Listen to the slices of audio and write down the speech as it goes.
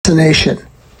assassination.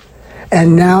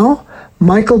 And now,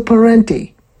 Michael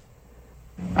Parenti.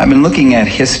 I've been looking at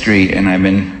history, and I've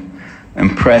been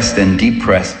impressed and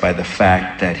depressed by the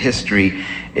fact that history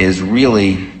is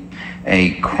really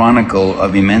a chronicle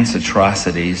of immense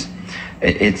atrocities.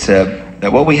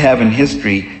 That what we have in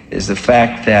history is the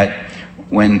fact that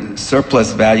when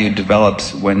surplus value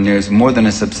develops, when there's more than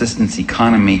a subsistence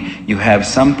economy, you have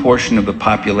some portion of the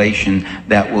population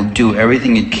that will do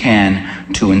everything it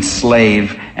can to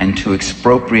enslave and to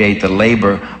expropriate the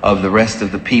labor of the rest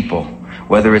of the people.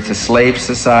 Whether it's a slave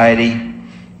society,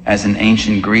 as in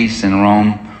ancient Greece and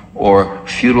Rome, or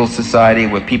feudal society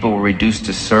where people were reduced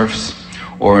to serfs,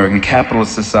 or in a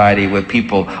capitalist society where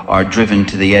people are driven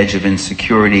to the edge of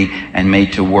insecurity and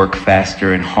made to work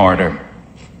faster and harder.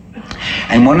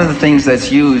 And one of the things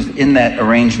that's used in that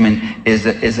arrangement is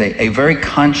a very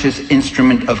conscious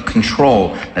instrument of control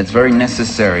that's very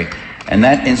necessary. And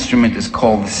that instrument is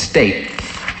called the state.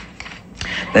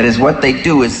 That is, what they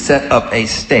do is set up a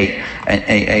state,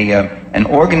 an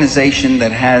organization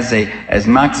that has as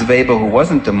Max Weber, who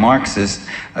wasn't a Marxist,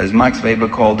 as Max Weber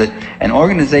called it, an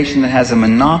organization that has a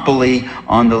monopoly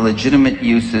on the legitimate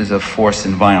uses of force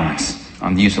and violence,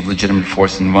 on the use of legitimate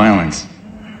force and violence.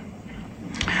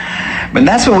 But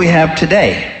that's what we have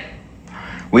today.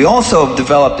 We also have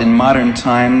developed in modern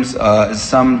times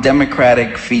some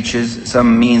democratic features,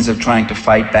 some means of trying to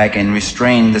fight back and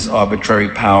restrain this arbitrary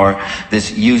power,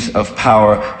 this use of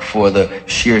power for the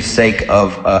sheer sake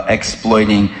of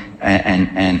exploiting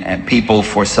and people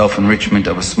for self-enrichment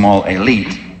of a small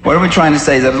elite. What are we trying to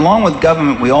say is that along with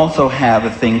government, we also have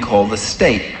a thing called the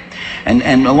state.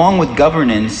 And along with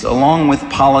governance, along with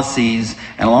policies,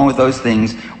 and along with those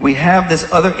things, we have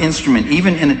this other instrument,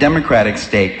 even in a democratic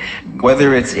state,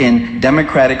 whether it's in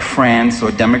democratic France,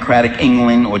 or democratic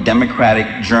England, or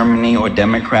democratic Germany, or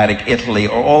democratic Italy,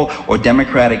 or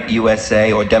democratic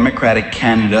USA, or democratic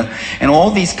Canada. And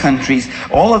all these countries,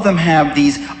 all of them have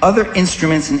these other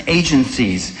instruments and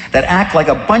agencies that act like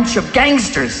a bunch of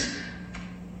gangsters,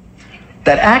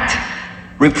 that act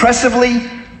repressively,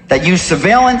 that use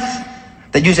surveillance,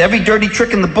 that use every dirty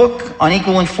trick in the book,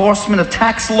 unequal enforcement of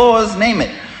tax laws, name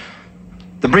it.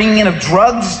 The bringing in of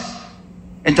drugs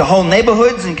into whole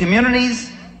neighborhoods and communities,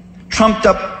 trumped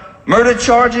up murder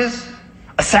charges,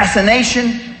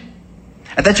 assassination.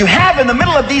 And that you have in the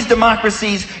middle of these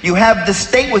democracies, you have the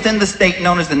state within the state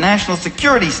known as the national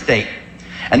security state.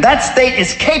 And that state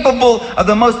is capable of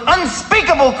the most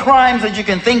unspeakable crimes that you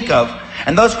can think of.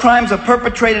 And those crimes are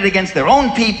perpetrated against their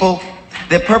own people.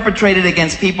 They're perpetrated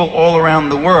against people all around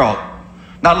the world.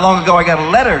 Not long ago, I got a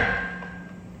letter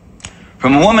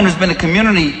from a woman who's been a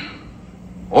community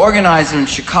organizer in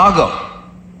Chicago.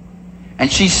 And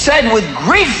she said with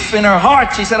grief in her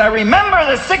heart, she said, I remember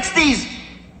the 60s.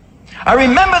 I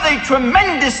remember the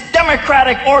tremendous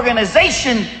democratic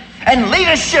organization and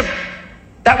leadership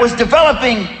that was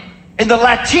developing in the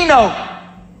Latino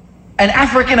and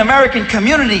African American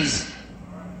communities.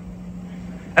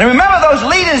 And I remember those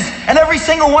leaders, and every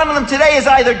single one of them today is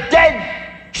either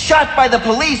dead, shot by the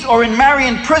police, or in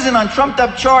Marion prison on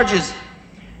trumped-up charges.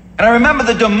 And I remember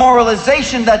the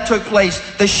demoralization that took place,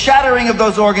 the shattering of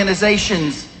those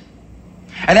organizations.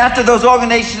 And after those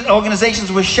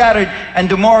organizations were shattered and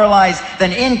demoralized,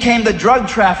 then in came the drug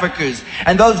traffickers.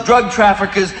 And those drug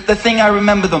traffickers, the thing I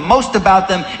remember the most about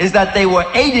them is that they were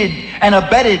aided and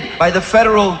abetted by the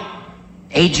federal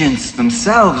agents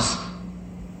themselves.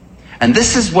 And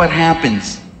this is what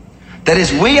happens. That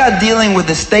is, we are dealing with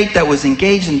a state that was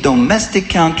engaged in domestic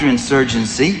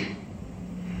counterinsurgency.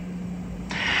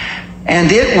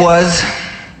 And it was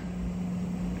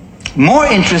more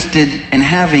interested in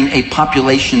having a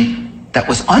population that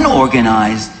was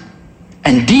unorganized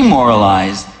and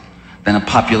demoralized than a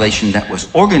population that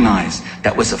was organized,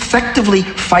 that was effectively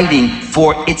fighting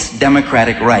for its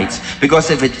democratic rights.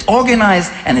 Because if it's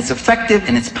organized and it's effective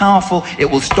and it's powerful, it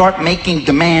will start making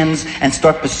demands and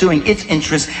start pursuing its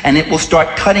interests, and it will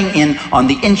start cutting in on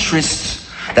the interests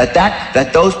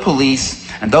that those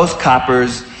police and those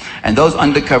coppers and those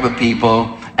undercover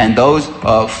people and those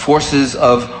forces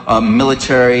of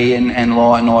military and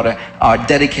law and order are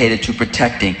dedicated to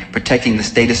protecting the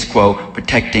status quo,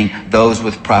 protecting those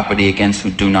with property against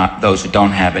those who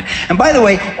don't have it. And by the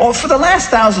way, for the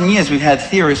last 1,000 years, we've had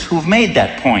theorists who've made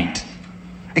that point,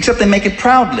 except they make it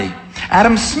proudly.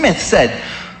 Adam Smith said,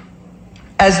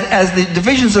 as the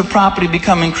divisions of property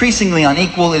become increasingly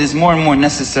unequal, it is more and more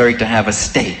necessary to have a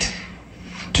state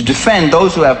to defend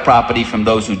those who have property from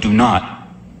those who do not.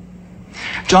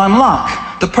 John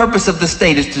Locke, the purpose of the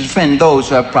state is to defend those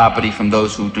who have property from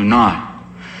those who do not.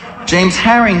 James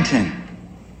Harrington,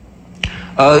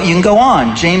 you can go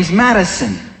on, James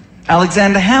Madison,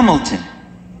 Alexander Hamilton.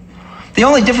 The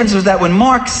only difference was that when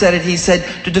Marx said it, he said,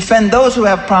 to defend those who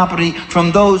have property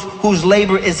from those whose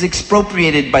labor is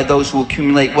expropriated by those who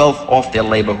accumulate wealth off their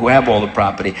labor, who have all the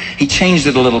property. He changed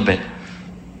it a little bit.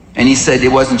 And he said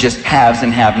it wasn't just haves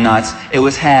and have-nots, it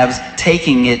was haves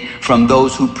taking it from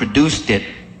those who produced it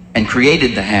and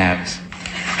created the haves.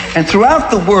 And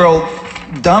throughout the world,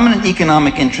 dominant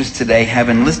economic interests today have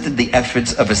enlisted the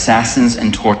efforts of assassins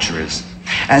and torturers.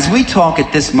 As we talk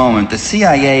at this moment, the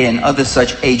CIA and other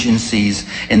such agencies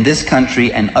in this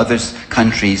country and other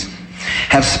countries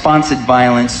have sponsored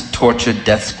violence, torture,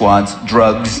 death squads,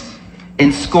 drugs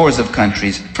in scores of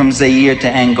countries, from Zaire to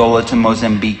Angola to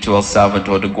Mozambique to El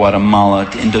Salvador to Guatemala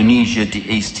to Indonesia to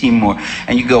East Timor,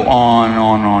 and you go on and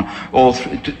on, all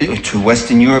to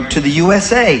Western Europe, to the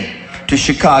USA, to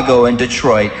Chicago and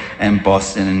Detroit and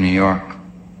Boston and New York.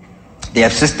 They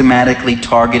have systematically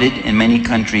targeted, in many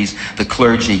countries, the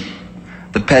clergy,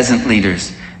 the peasant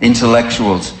leaders,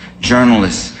 intellectuals,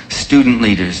 journalists, student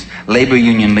leaders, labor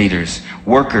union leaders,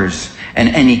 workers, and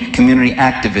any community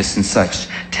activists and such.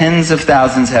 Tens of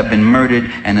thousands have been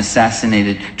murdered and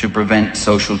assassinated to prevent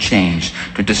social change,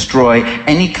 to destroy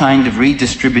any kind of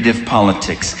redistributive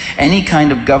politics, any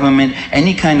kind of government,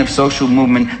 any kind of social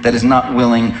movement that is not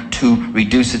willing to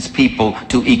reduce its people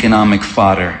to economic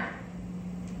fodder.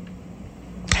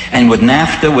 And with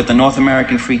NAFTA, with the North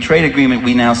American Free Trade Agreement,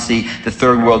 we now see the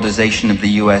third worldization of the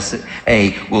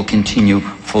USA will continue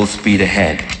full speed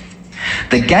ahead.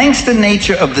 The gangster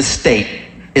nature of the state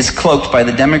is cloaked by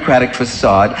the democratic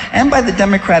facade and by the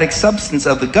democratic substance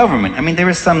of the government. I mean, there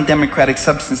is some democratic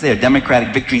substance there.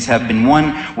 Democratic victories have been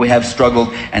won. We have struggled,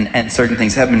 and certain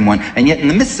things have been won. And yet, in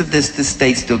the midst of this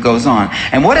state still goes on.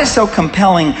 And what is so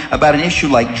compelling about an issue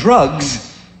like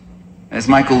drugs, as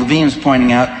Michael Levine is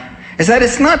pointing out, is that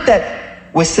it's not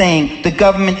that we're saying the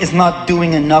government is not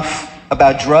doing enough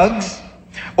about drugs,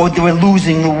 or we're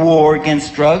losing the war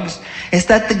against drugs. It's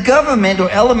that the government or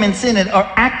elements in it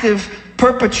are active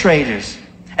perpetrators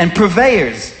and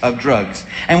purveyors of drugs.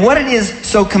 And what it is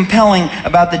so compelling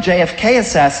about the JFK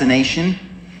assassination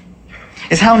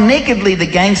is how nakedly the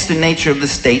gangster nature of the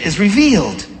state is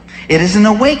revealed. It is an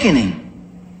awakening.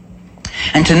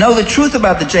 And to know the truth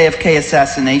about the JFK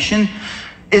assassination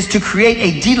is to create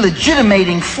a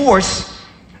delegitimating force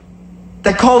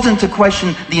that calls into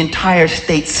question the entire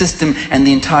state system and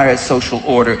the entire social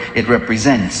order it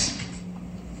represents.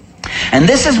 And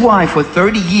this is why for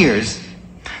 30 years,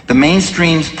 the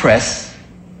mainstream press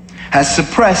has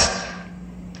suppressed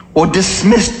or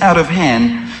dismissed out of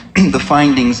hand the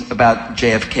findings about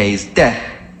JFK's death.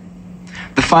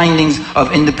 The findings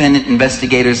of independent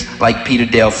investigators like Peter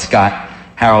Dale Scott,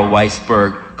 Harold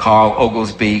Weisberg, Carl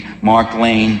Oglesby, Mark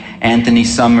Lane, Anthony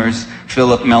Summers,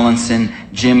 Philip Melanson,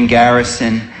 Jim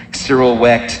Garrison, Cyril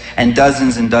Wecht, and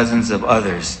dozens of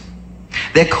others.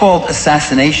 They're called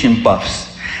assassination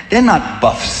buffs. They're not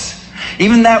buffs.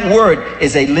 Even that word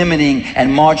is a limiting and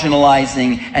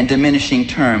marginalizing and diminishing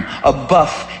term. A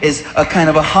buff is a kind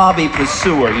of a hobby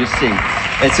pursuer, you see.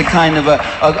 It's a kind of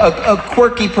a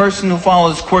quirky person who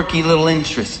follows quirky little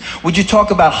interests. Would you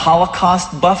talk about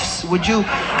Holocaust buffs, would you?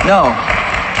 No.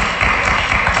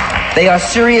 They are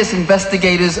serious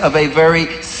investigators of a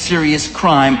very serious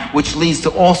crime, which leads to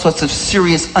all sorts of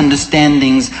serious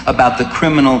understandings about the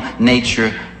criminal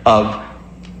nature of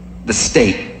the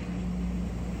state.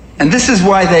 And this is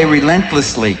why they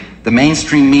relentlessly, the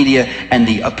mainstream media and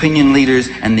the opinion leaders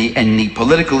and the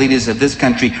political leaders of this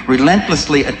country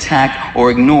relentlessly attack or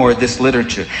ignore this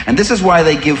literature. And this is why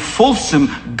they give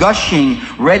fulsome, gushing,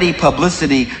 ready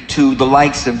publicity to the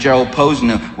likes of Gerald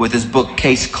Posner with his book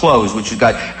Case Closed, which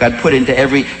got put into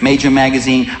every major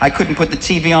magazine. I couldn't put the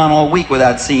TV on all week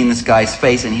without seeing this guy's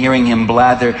face and hearing him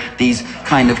blather these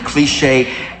kind of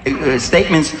cliche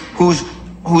statements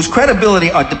whose credibility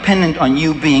are dependent on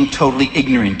you being totally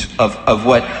ignorant of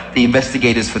what the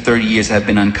investigators for 30 years have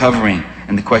been uncovering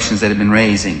and the questions that have been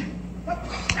raising.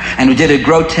 And who did a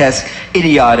grotesque,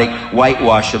 idiotic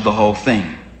whitewash of the whole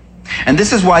thing. And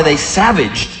this is why they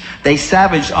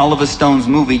savaged Oliver Stone's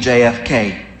movie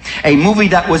JFK, a movie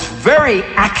that was very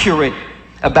accurate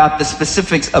about the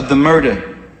specifics of the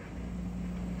murder,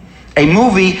 a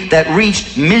movie that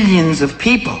reached millions of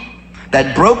people,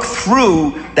 that broke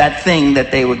through that thing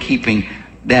that they were keeping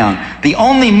down. The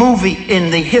only movie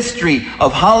in the history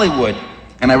of Hollywood,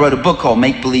 and I wrote a book called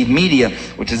Make Believe Media,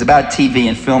 which is about TV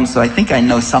and film, so I think I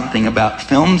know something about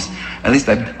films. At least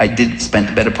I did spend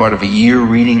the better part of a year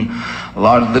reading a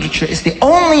lot of literature. It's the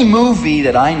only movie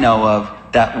that I know of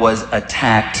that was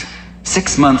attacked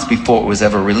 6 months before it was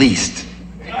ever released.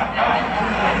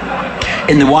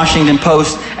 in the Washington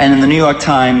Post and in the New York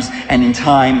Times and in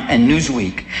Time and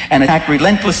Newsweek, and attacked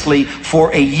relentlessly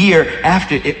for a year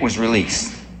after it was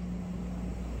released.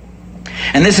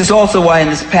 And this is also why in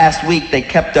this past week they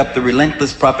kept up the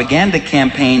relentless propaganda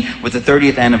campaign with the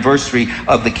 30th anniversary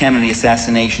of the Kennedy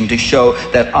assassination to show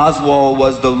that Oswald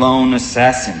was the lone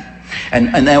assassin.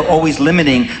 And they're always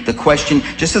limiting the question,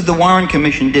 just as the Warren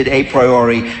Commission did a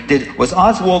priori, was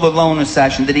Oswald a lone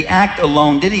assassin? Did he act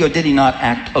alone? Did he or did he not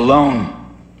act alone?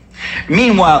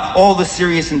 Meanwhile, all the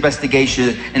serious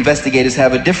investigators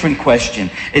have a different question.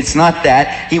 It's not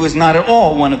that. He was not at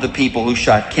all one of the people who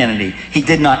shot Kennedy. He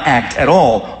did not act at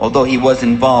all, although he was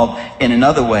involved in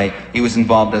another way. He was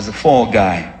involved as a fall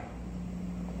guy.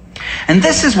 And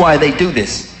this is why they do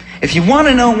this. If you want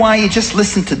to know why, you just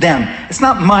listen to them. It's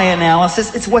not my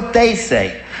analysis, it's what they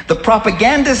say. The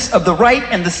propagandists of the right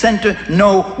and the center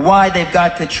know why they've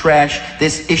got to trash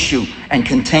this issue and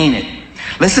contain it.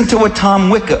 Listen to what Tom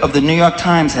Wicker of the New York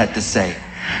Times had to say.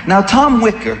 Now, Tom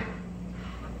Wicker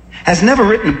has never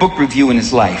written a book review in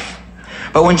his life.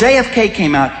 But when JFK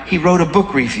came out, he wrote a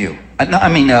book review.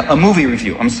 A movie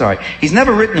review, I'm sorry. He's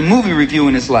never written a movie review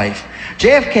in his life.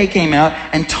 JFK came out,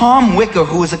 and Tom Wicker,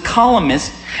 who was a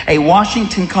columnist, a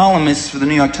Washington columnist for the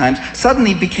New York Times,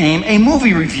 suddenly became a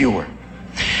movie reviewer.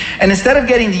 And instead of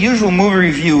getting the usual movie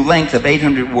review length of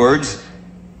 800 words,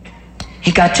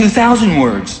 he got 2,000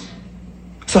 words.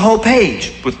 It's a whole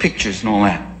page with pictures and all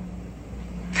that.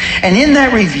 And in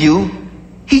that review,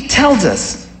 he tells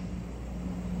us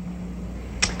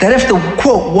that if the,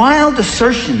 quote, wild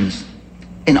assertions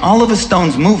in Oliver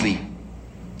Stone's movie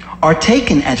are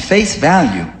taken at face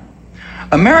value,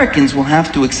 Americans will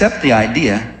have to accept the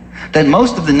idea that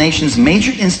most of the nation's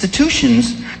major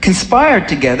institutions conspired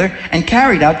together and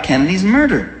carried out Kennedy's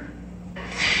murder.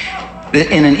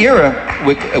 In an era,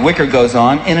 Wicker goes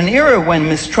on, in an era when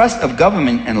mistrust of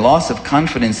government and loss of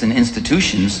confidence in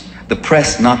institutions, the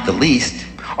press not the least,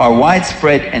 are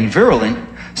widespread and virulent,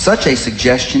 such a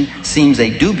suggestion seems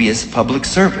a dubious public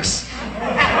service.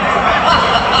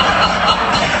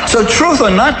 So truth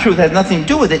or not truth has nothing to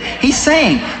do with it. He's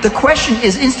saying the question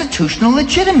is institutional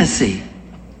legitimacy.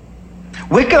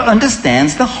 Wicker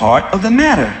understands the heart of the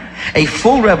matter. A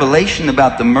full revelation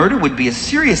about the murder would be a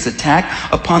serious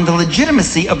attack upon the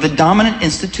legitimacy of the dominant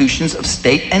institutions of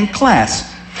state and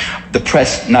class. The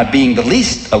press not being the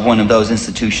least of one of those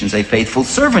institutions, a faithful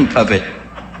servant of it.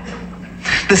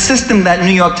 The system that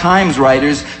New York Times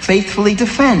writers faithfully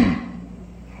defend.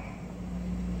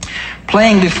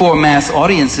 Playing before mass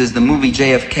audiences, the movie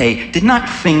JFK did not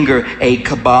finger a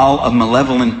cabal of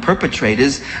malevolent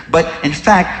perpetrators, but in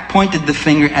fact pointed the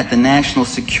finger at the national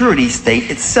security state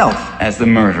itself as the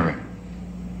murderer.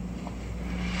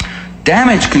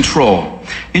 Damage control.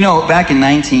 You know, back in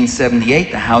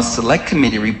 1978, the House Select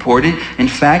Committee reported, in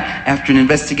fact, after an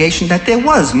investigation, that there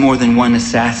was more than one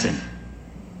assassin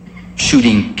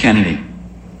shooting Kennedy,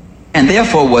 and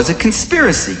therefore was a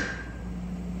conspiracy.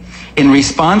 In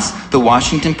response, the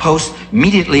Washington Post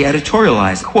immediately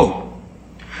editorialized, quote,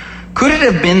 "Could it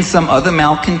have been some other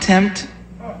malcontent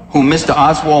whom Mr.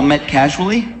 Oswald met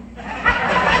casually?"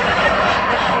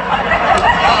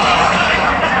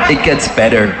 It gets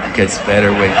better,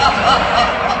 wait.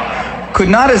 "Could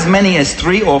not as many as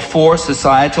 3 or 4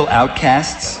 societal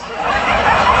outcasts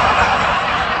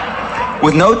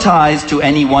with no ties to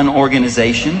any one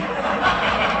organization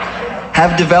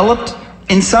have developed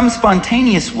in some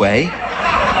spontaneous way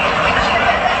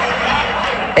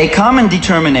a common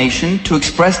determination to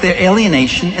express their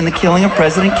alienation in the killing of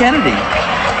President Kennedy?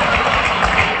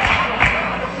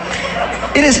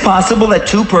 It is possible that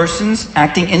 2 persons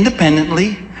acting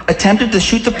independently attempted to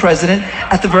shoot the president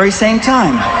at the very same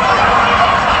time.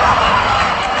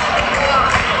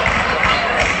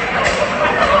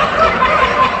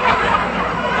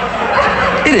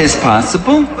 It is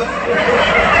possible.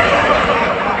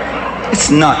 It's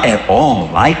not at all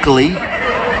likely.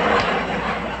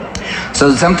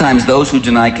 So sometimes those who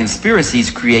deny conspiracies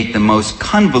create the most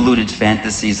convoluted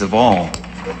fantasies of all.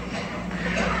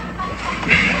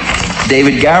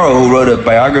 David Garrow, who wrote a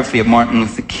biography of Martin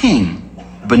Luther King,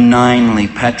 benignly,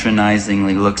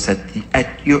 patronizingly looks at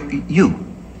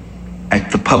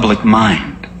the public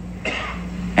mind.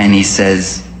 And he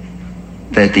says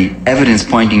that the evidence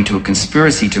pointing to a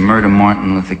conspiracy to murder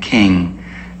Martin Luther King,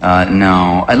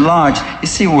 no. You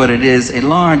see what it is? A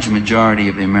large majority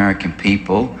of the American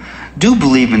people do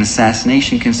believe in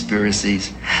assassination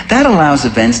conspiracies. That allows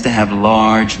events to have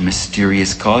large,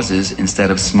 mysterious causes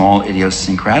instead of small,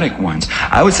 idiosyncratic ones.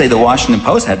 I would say the Washington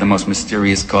Post had the most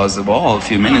mysterious cause of all a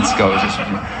few minutes ago.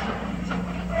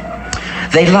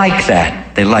 They like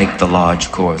that. They like the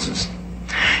large causes.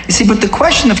 You see, but the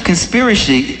question of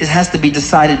conspiracy has to be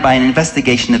decided by an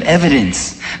investigation of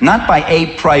evidence, not by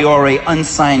a priori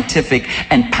unscientific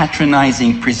and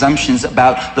patronizing presumptions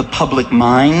about the public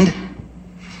mind.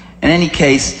 In any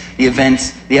case, the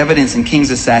evidence in King's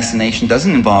assassination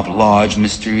doesn't involve large,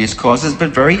 mysterious causes,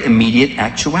 but very immediate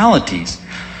actualities.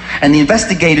 And the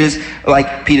investigators,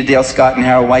 like Peter Dale Scott and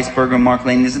Harold Weisberger and Mark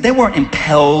Lane, they weren't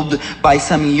impelled by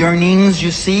some yearnings, you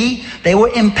see. They were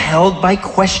impelled by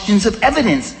questions of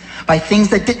evidence, by things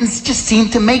that didn't just seem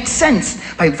to make sense,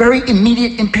 by very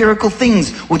immediate empirical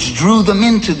things which drew them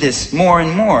into this more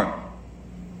and more.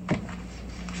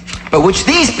 But which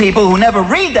these people who never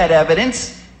read that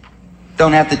evidence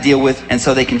don't have to deal with, and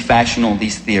so they can fashion all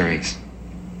these theories.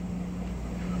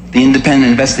 The independent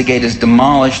investigators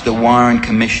demolished the Warren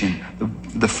Commission.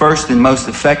 The first and most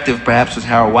effective, perhaps, was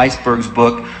Harold Weisberg's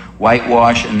book,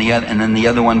 Whitewash, and then the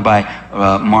other one by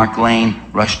Mark Lane,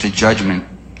 Rush to Judgment.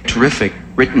 Terrific,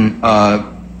 written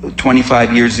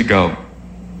 25 years ago.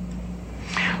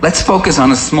 Let's focus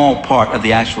on a small part of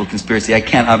the actual conspiracy. I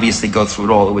can't obviously go through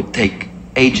it all. It would take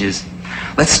ages.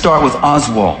 Let's start with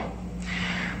Oswald.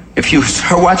 If you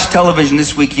watch television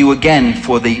this week, you again,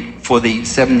 for the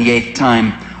 78th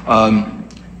time,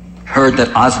 heard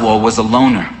that Oswald was a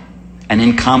loner and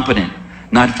incompetent,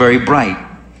 not very bright.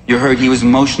 You heard he was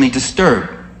emotionally disturbed.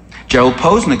 Gerald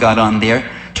Posner got on there,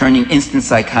 turning instant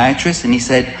psychiatrist, and he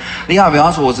said, Lee Harvey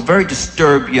Oswald was a very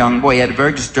disturbed young boy. He had a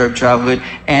very disturbed childhood,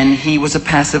 and he was a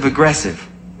passive-aggressive.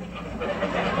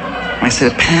 I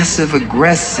said,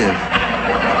 passive-aggressive?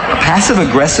 A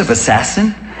passive-aggressive assassin?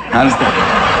 How does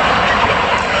that...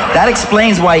 That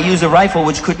explains why he used a rifle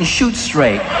which couldn't shoot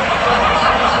straight.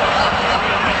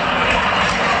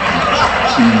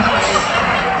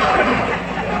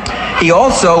 He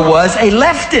also was a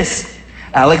leftist.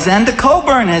 Alexander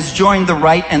Cockburn has joined the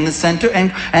right and the center,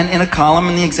 and in a column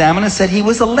in the Examiner said he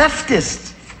was a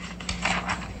leftist.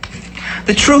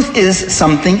 The truth is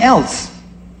something else.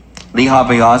 Lee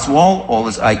Harvey Oswald, all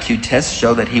his IQ tests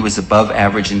show that he was above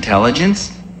average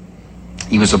intelligence.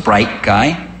 He was a bright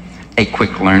guy, a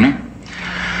quick learner.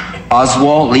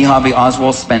 Lee Harvey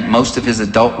Oswald spent most of his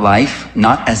adult life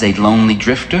not as a lonely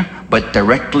drifter, but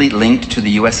directly linked to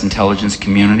the U.S. intelligence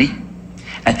community.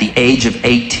 At the age of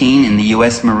 18 in the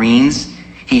U.S. Marines,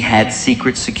 he had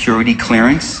secret security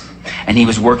clearance, and he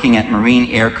was working at Marine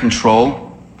Air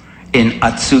Control in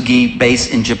Atsugi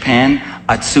base in Japan.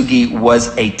 Atsugi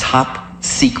was a top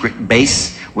secret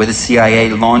base where the CIA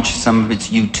launched some of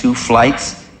its U-2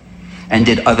 flights and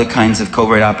did other kinds of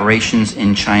covert operations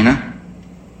in China.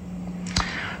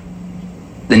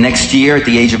 The next year, at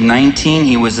the age of 19,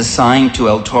 he was assigned to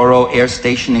El Toro Air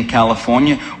Station in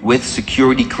California with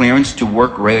security clearance to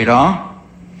work radar.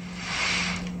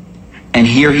 And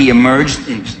here he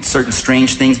emerged, certain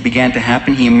strange things began to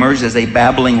happen. He emerged as a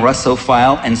babbling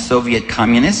Russophile and Soviet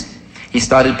communist. He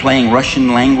started playing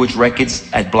Russian language records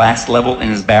at blast level in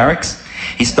his barracks.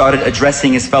 He started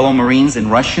addressing his fellow Marines in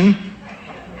Russian.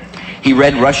 He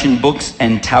read Russian books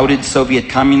and touted Soviet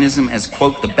communism as,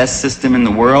 quote, the best system in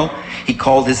the world. He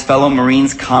called his fellow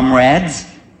Marines comrades.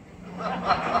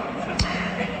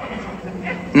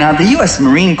 Now, the U.S.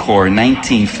 Marine Corps in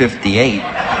 1958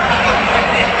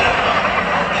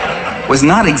 was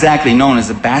not exactly known as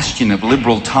a bastion of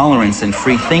liberal tolerance and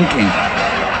free thinking.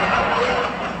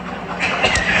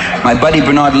 My buddy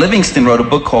Bernard Livingston wrote a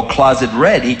book called Closet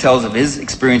Red. He tells of his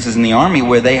experiences in the Army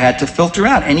where they had to filter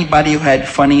out anybody who had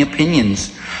funny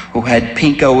opinions, who had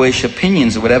pinko-ish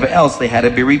opinions or whatever else. They had to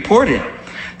be reported.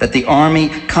 That the Army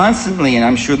constantly, and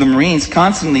I'm sure the Marines,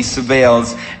 constantly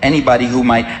surveils anybody who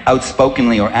might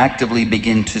outspokenly or actively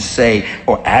begin to say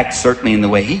or act certainly in the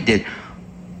way he did.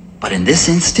 But in this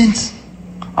instance,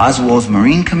 Oswald's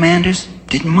Marine commanders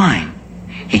didn't mind.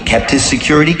 He kept his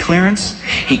security clearance.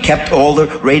 He kept all the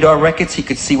radar records. He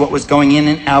could see what was going in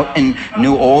and out and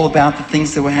knew all about the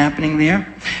things that were happening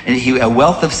there. And a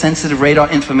wealth of sensitive radar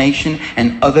information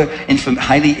and other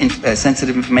highly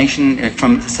sensitive information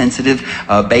from sensitive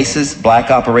bases,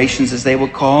 black operations as they were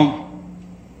called.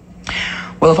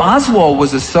 Well, if Oswald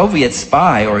was a Soviet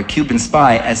spy or a Cuban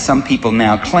spy, as some people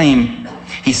now claim,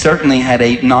 he certainly had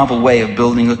a novel way of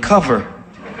building a cover.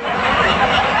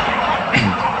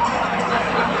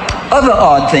 Other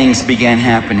odd things began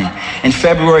happening. In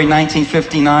February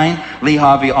 1959, Lee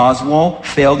Harvey Oswald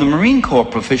failed the Marine Corps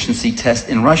proficiency test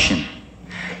in Russian.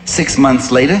 6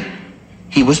 months later,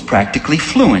 he was practically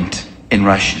fluent in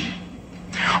Russian.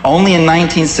 Only in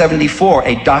 1974,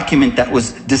 a document that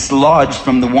was dislodged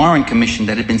from the Warren Commission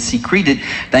that had been secreted,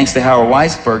 thanks to Harold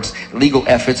Weisberg's legal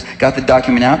efforts, got the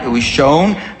document out. It was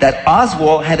shown that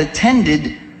Oswald had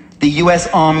attended the U.S.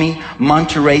 Army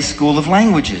Monterey School of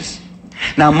Languages.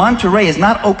 Now, Monterey is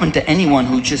not open to anyone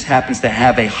who just happens to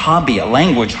have a hobby, a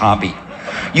language hobby.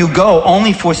 You go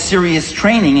only for serious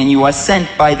training, and you are sent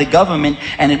by the government,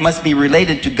 and it must be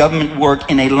related to government work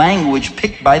in a language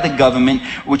picked by the government,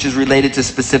 which is related to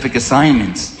specific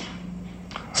assignments.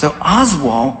 So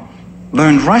Oswald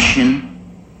learned Russian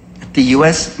at the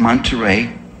U.S.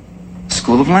 Monterey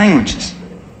School of Languages.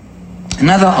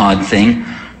 Another odd thing,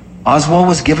 Oswald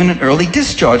was given an early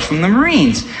discharge from the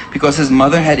Marines because his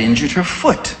mother had injured her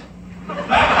foot.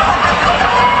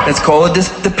 That's called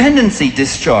a dependency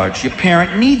discharge. Your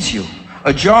parent needs you.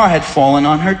 A jar had fallen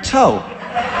on her toe.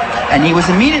 And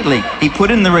he put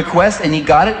in the request, and he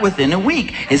got it within a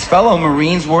week. His fellow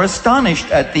Marines were astonished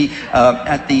at the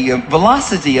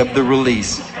velocity of the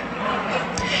release.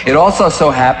 It also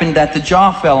so happened that the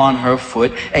jar fell on her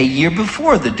foot a year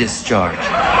before the discharge.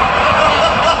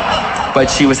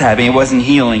 But she was happy. It wasn't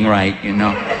healing right, you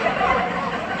know.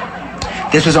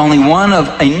 This was only one of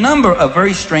a number of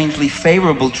very strangely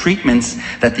favorable treatments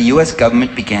that the U.S.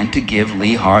 government began to give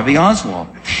Lee Harvey Oswald.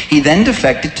 He then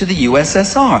defected to the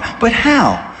USSR. But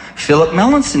how? Philip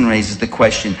Melanson raises the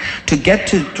question. To get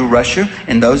to Russia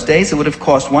in those days, it would have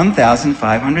cost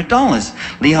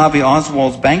 $1,500. Lee Harvey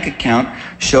Oswald's bank account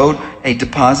showed a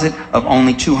deposit of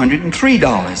only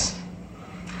 $203.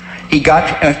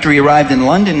 After he arrived in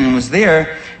London and was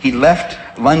there, he left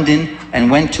London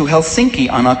and went to Helsinki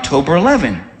on October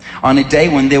 11, on a day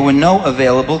when there were no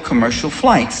available commercial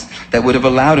flights that would have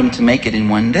allowed him to make it in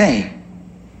one day.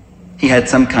 He had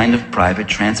some kind of private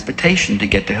transportation to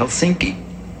get to Helsinki.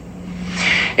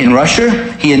 In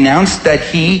Russia, he announced that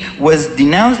he was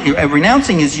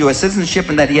renouncing his U.S. citizenship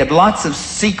and that he had lots of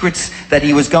secrets that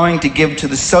he was going to give to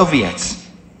the Soviets.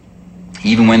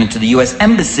 He even went into the U.S.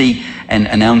 Embassy and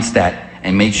announced that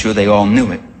and made sure they all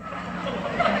knew it.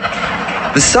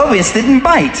 The Soviets didn't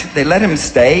bite. They let him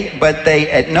stay, but they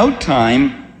at no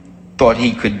time thought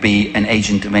he could be an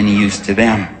agent of any use to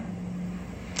them.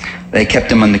 They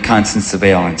kept him under constant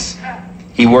surveillance.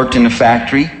 He worked in a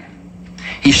factory.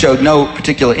 He showed no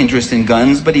particular interest in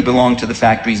guns, but he belonged to the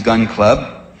factory's gun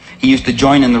club. He used to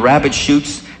join in the rabbit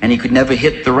shoots, and he could never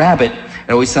hit the rabbit.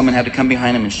 Always someone had to come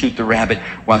behind him and shoot the rabbit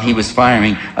while he was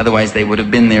firing, otherwise they would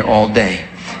have been there all day.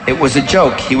 It was a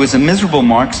joke. He was a miserable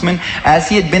marksman, as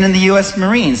he had been in the U.S.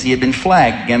 Marines. He had been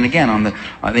flagged again and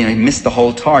again he missed the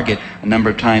whole target a number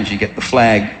of times. You get the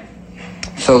flag.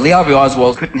 So Lee Harvey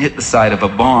Oswald couldn't hit the side of a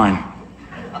barn.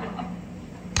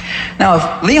 Now,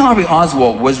 if Lee Harvey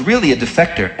Oswald was really a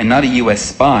defector and not a U.S.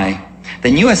 spy,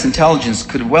 then U.S. intelligence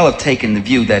could well have taken the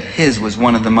view that his was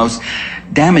one of the most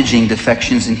damaging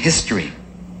defections in history.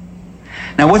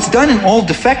 Now, what's done in all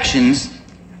defections,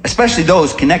 especially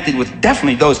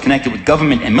definitely those connected with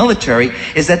government and military,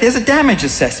 is that there's a damage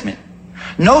assessment.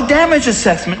 No damage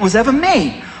assessment was ever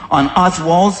made on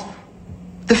Oswald's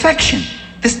defection.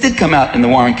 This did come out in the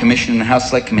Warren Commission and the House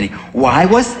Select Committee. Why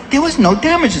there was no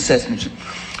damage assessment?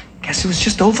 Guess it was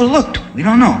just overlooked. We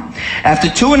don't know. After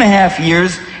 2.5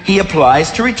 years, he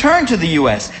applies to return to the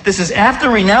U.S. This is after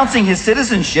renouncing his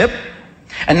citizenship,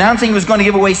 announcing he was going to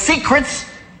give away secrets.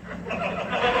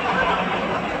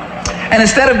 And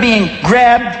instead of being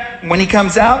grabbed when he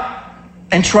comes out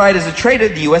and tried as a traitor,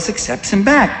 the U.S. accepts him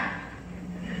back.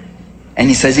 And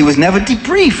he says he was never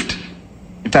debriefed.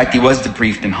 In fact, he was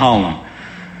debriefed in Harlem,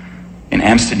 in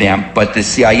Amsterdam, but the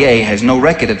CIA has no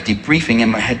record of debriefing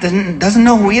him, doesn't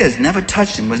know who he is, never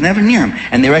touched him, was never near him.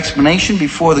 And their explanation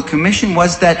before the commission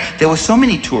was that there were so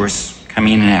many tourists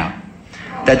coming in and out,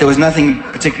 that there was nothing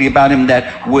particularly about him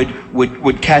that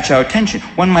would catch our attention.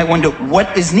 One might wonder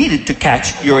what is needed to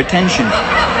catch your attention.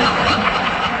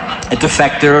 A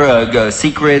defector,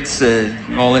 secrets,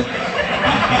 all that.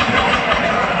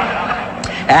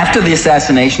 After the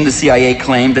assassination, the CIA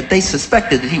claimed that they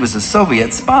suspected that he was a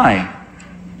Soviet spy.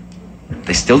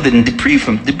 They still didn't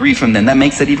debrief him then. That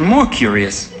makes it even more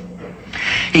curious.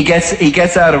 He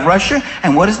gets out of Russia,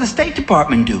 and what does the State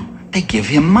Department do? They give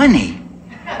him money.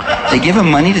 They give him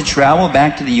money to travel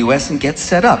back to the U.S. and get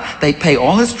set up. They pay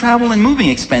all his travel and moving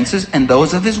expenses and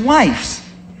those of his wife's.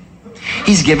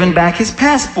 He's given back his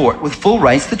passport with full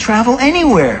rights to travel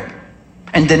anywhere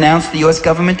and denounce the U.S.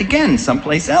 government again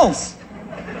someplace else.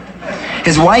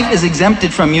 His wife is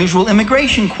exempted from usual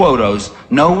immigration quotas,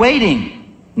 no waiting.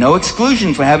 No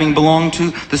exclusion for having belonged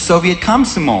to the Soviet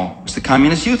Komsomol, which is the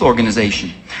Communist Youth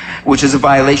Organization, which is a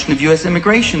violation of U.S.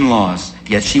 immigration laws.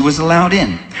 Yet she was allowed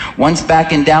in. Once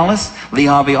back in Dallas, Lee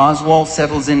Harvey Oswald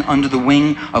settles in under the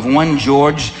wing of one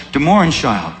George de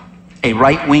Mohrenschildt, a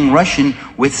right-wing Russian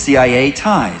with CIA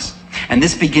ties. And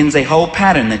this begins a whole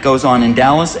pattern that goes on in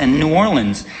Dallas and New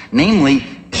Orleans, namely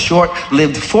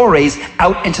short-lived forays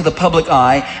out into the public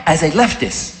eye as a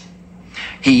leftist.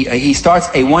 He starts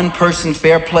a one-person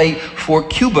Fair Play for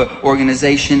Cuba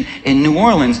organization in New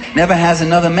Orleans, never has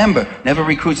another member, never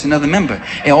recruits another member.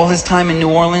 In all his time in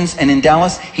New Orleans and in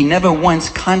Dallas, he never once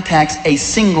contacts a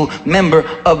single member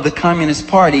of the Communist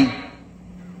Party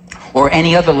or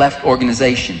any other left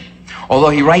organization.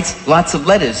 Although he writes lots of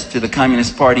letters to the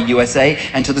Communist Party USA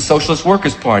and to the Socialist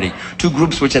Workers' Party, two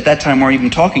groups which at that time weren't even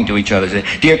talking to each other. They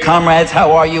said, "Dear comrades,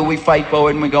 how are you? We fight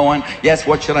forward and we go on. Yes,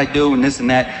 what should I do?" and this and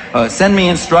that. Send me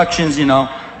instructions, you know.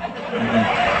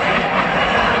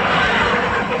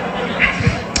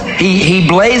 He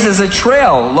blazes a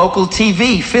trail, local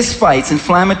TV, fistfights,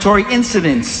 inflammatory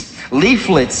incidents,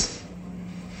 leaflets.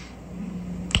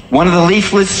 One of the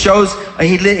leaflets shows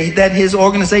that his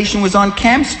organization was on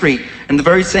Camp Street, in the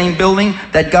very same building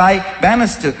that Guy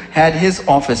Bannister had his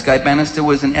office. Guy Bannister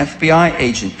was an FBI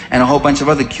agent, and a whole bunch of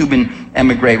other Cuban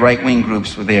emigre right-wing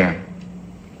groups were there.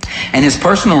 And his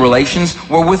personal relations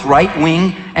were with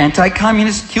right-wing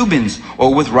anti-communist Cubans,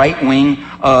 or with right-wing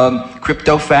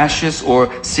crypto-fascists or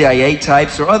CIA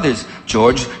types or others.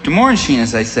 George Demoranshine,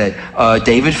 as I said.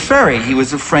 David Ferry, he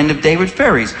was a friend of David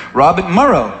Ferry's. Robert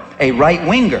Murrow, a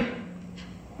right-winger.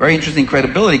 Very interesting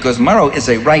credibility, because Murrow is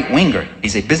a right-winger.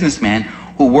 He's a businessman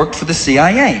who worked for the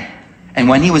CIA. And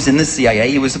when he was in the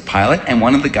CIA, he was a pilot, and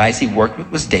one of the guys he worked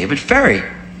with was David Ferry.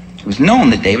 It was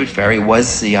known that David Ferry was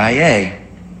CIA.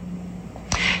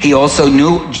 He also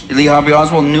knew, Lee Harvey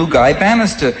Oswald knew Guy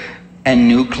Bannister and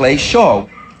knew Clay Shaw.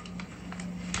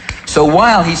 So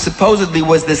while he supposedly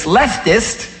was this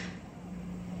leftist,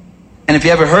 and if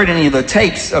you ever heard any of the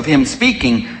tapes of him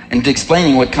speaking and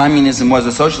explaining what communism was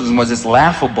or socialism was, it's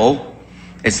laughable.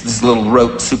 It's this little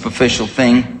rote, superficial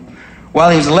thing. While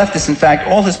he was a leftist, in fact,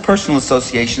 all his personal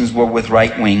associations were with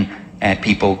right-wing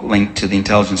people linked to the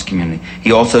intelligence community.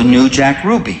 He also knew Jack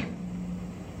Ruby.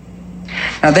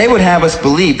 Now, they would have us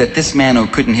believe that this man who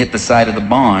couldn't hit the side of the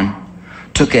barn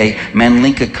took a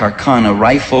Manlinka Carcana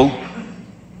rifle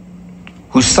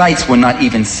whose sights were not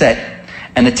even set.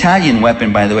 An Italian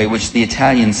weapon, by the way, which the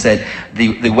Italians said,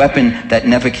 the weapon that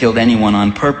never killed anyone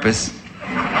on purpose.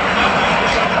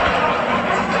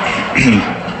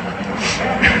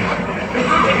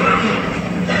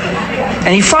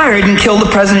 And he fired and killed the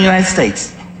President of the United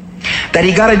States. That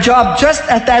he got a job just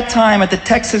at that time at the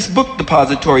Texas Book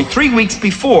Depository 3 weeks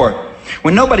before,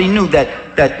 when nobody knew that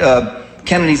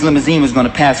Kennedy's limousine was going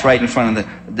to pass right in front of the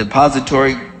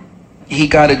depository. He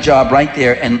got a job right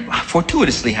there and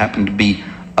fortuitously happened to be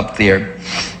up there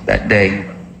that day.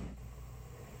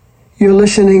 You're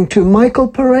listening to Michael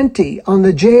Parenti on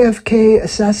the JFK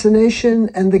assassination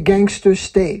and the gangster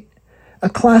state, a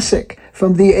classic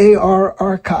from the AR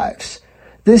archives.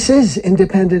 This is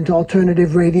Independent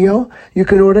Alternative Radio. You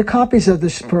can order copies of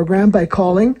this program by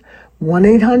calling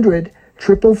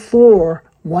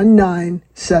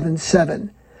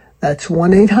 1-800-444-1977. That's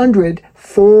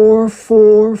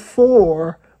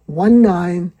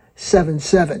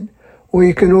 1-800-444-1977. Or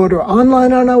you can order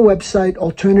online on our website,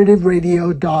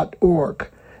 alternativeradio.org.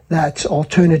 That's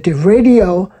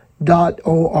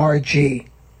alternativeradio.org.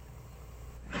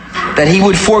 That he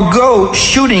would forego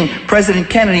shooting President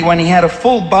Kennedy when he had a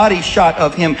full body shot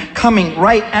of him coming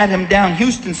right at him down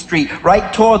Houston Street,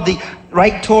 right toward the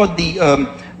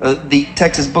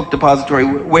Texas Book Depository,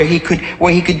 where he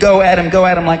could go at him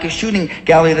like a shooting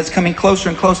gallery that's coming closer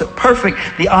and closer. Perfect,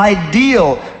 the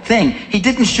ideal thing. He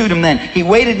didn't shoot him then. He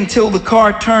waited until the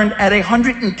car turned at a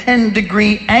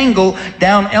 110-degree angle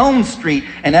down Elm Street,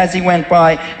 and as he went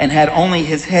by and had only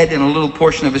his head and a little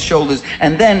portion of his shoulders,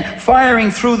 and then firing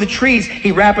through the trees,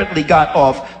 he rapidly got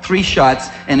off 3 shots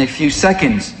in a few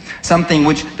seconds, something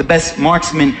which the best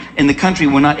marksmen in the country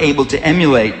were not able to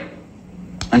emulate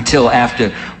until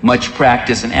after much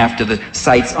practice and after the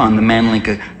sights on the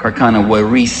Manlinka Carcana were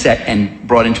reset and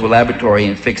brought into a laboratory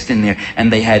and fixed in there, and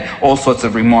they had all sorts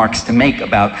of remarks to make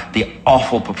about the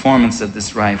awful performance of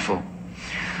this rifle.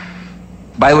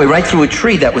 By the way, right through a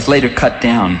tree that was later cut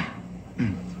down.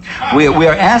 We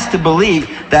are asked to believe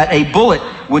that a bullet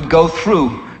would go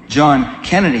through John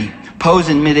Kennedy, pose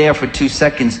in midair for 2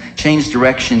 seconds, change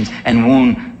directions, and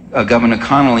wound Governor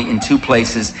Connolly in 2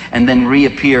 places, and then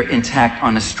reappear intact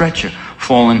on a stretcher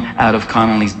fallen out of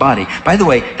Connolly's body. By the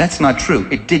way, that's not true.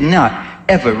 It did not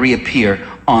ever reappear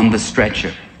on the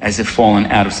stretcher as if fallen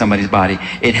out of somebody's body.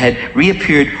 It had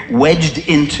reappeared wedged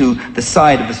into the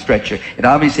side of the stretcher. It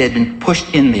obviously had been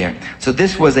pushed in there. So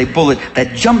this was a bullet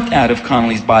that jumped out of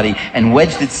Connolly's body and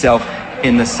wedged itself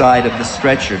in the side of the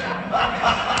stretcher.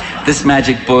 This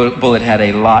magic bullet had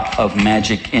a lot of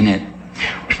magic in it.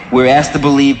 We're asked to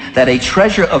believe that a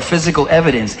treasure of physical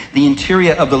evidence, the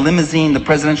interior of the limousine, the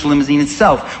presidential limousine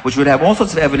itself, which would have all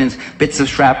sorts of evidence, bits of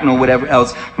shrapnel, whatever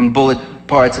else, from bullet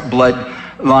parts blood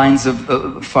lines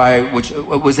of fire, which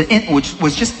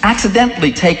was just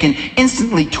accidentally taken,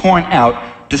 instantly torn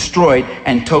out, destroyed,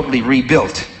 and totally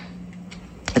rebuilt.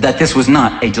 That this was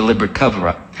not a deliberate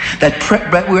cover-up. That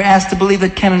we're asked to believe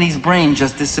that Kennedy's brain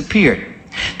just disappeared.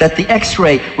 That the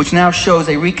X-ray, which now shows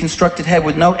a reconstructed head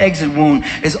with no exit wound,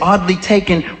 is oddly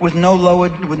taken with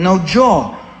no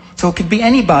jaw. So it could be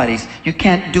anybody's. You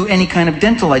can't do any kind of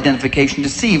dental identification to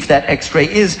see if that X-ray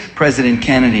is President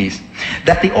Kennedy's.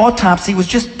 That the autopsy was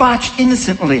just botched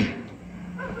innocently.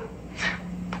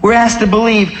 We're asked to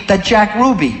believe that Jack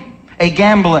Ruby, a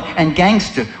gambler and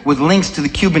gangster with links to the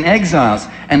Cuban exiles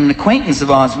and an acquaintance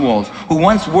of Oswald's, who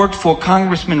once worked for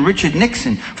Congressman Richard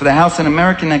Nixon for the House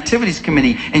Un-American Activities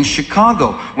Committee in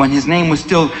Chicago when his name was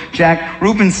still Jack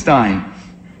Rubenstein,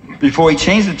 before he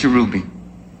changed it to Ruby.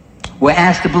 We're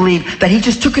asked to believe that he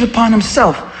just took it upon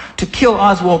himself to kill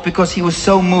Oswald because he was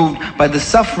so moved by the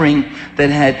suffering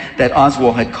that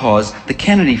Oswald had caused the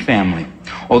Kennedy family.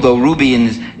 Although Ruby,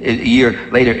 a year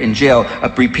later in jail,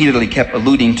 repeatedly kept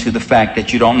alluding to the fact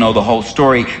that you don't know the whole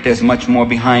story, there's much more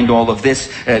behind all of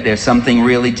this, there's something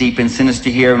really deep and sinister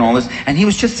here and all this, and he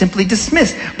was just simply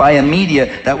dismissed by a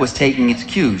media that was taking its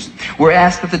cues. We're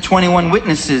asked that the 21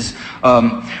 witnesses,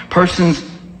 persons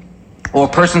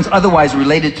otherwise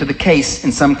related to the case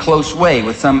in some close way,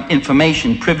 with some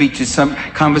information, privy to some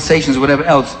conversations, whatever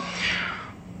else,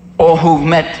 all who've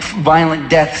met violent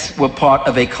deaths were part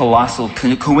of a colossal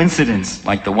coincidence,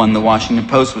 like the one the Washington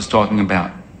Post was talking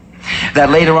about.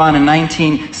 That later on in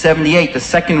 1978, the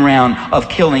second round of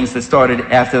killings that started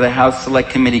after the House Select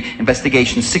Committee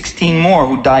investigation, 16 more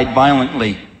who died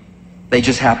violently. They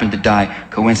just happened to die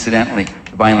coincidentally,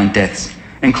 violent deaths,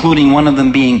 including one of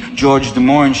them being George de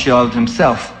Mohrenschildt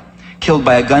himself, killed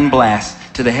by a gun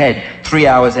blast to the head 3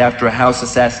 hours after a House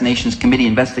Assassinations Committee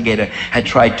investigator had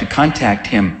tried to contact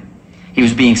him. He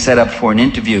was being set up for an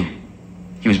interview.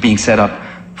 He was being set up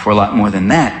for a lot more than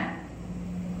that.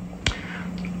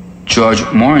 George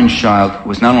Mohrenschildt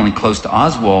was not only close to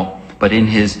Oswald, but in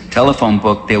his telephone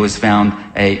book there was found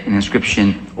an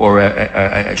inscription or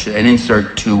an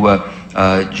insert to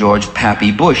George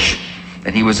Pappy Bush,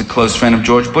 that he was a close friend of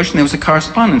George Bush, and there was a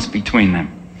correspondence between them.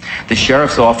 The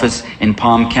sheriff's office in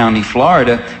Palm County,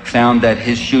 Florida, found that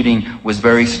his shooting was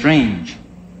very strange,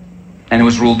 and it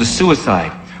was ruled a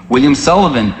suicide. William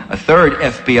Sullivan, a third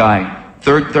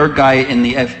guy in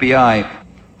the FBI,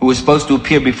 who was supposed to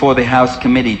appear before the House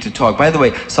committee to talk. By the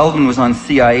way, Sullivan was on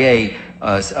CIA,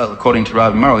 according to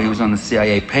Robert Murrow, he was on the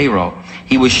CIA payroll.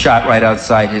 He was shot right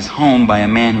outside his home by a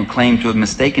man who claimed to have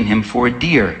mistaken him for a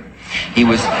deer. He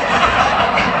was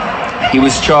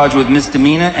charged with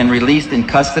misdemeanor and released in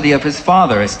custody of his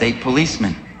father, a state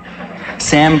policeman.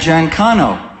 Sam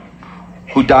Giancano,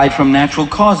 who died from natural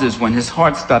causes when his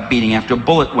heart stopped beating after a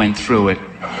bullet went through it.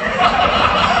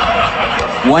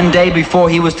 One day before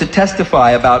he was to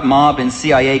testify about mob and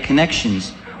CIA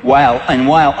connections, while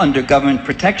under government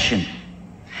protection.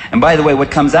 And by the way,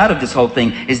 what comes out of this whole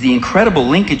thing is the incredible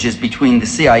linkages between the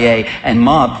CIA and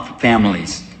mob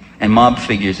families and mob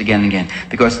figures again and again.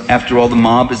 Because after all, the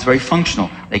mob is very functional.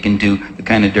 They can do the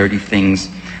kind of dirty things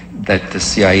that the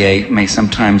CIA may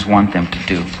sometimes want them to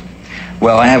do.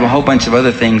 Well, I have a whole bunch of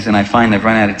other things, and I find I've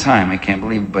run out of time. I can't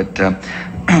believe it, but the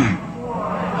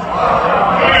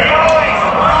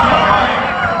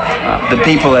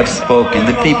people have spoken.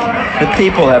 The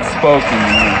people have spoken.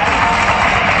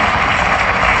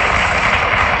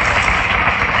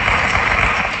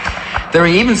 There are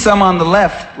even some on the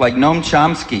left, like Noam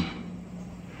Chomsky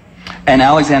and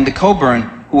Alexander Coburn,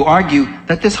 who argue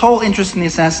that this whole interest in the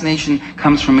assassination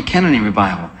comes from a Kennedy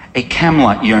revival, a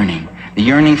Camelot yearning. The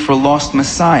yearning for a lost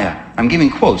Messiah. I'm giving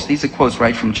quotes. These are quotes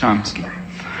right from Chomsky.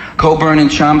 Coburn and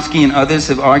Chomsky and others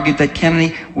have argued that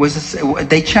Kennedy was...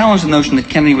 They challenged the notion that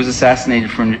Kennedy was assassinated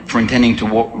for intending to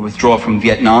withdraw from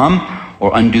Vietnam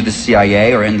or undo the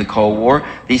CIA or end the Cold War.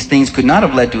 These things could not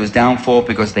have led to his downfall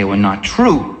because they were not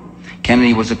true.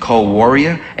 Kennedy was a Cold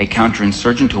Warrior, a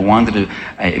counterinsurgent who wanted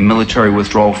a military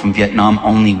withdrawal from Vietnam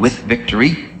only with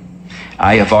victory.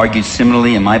 I have argued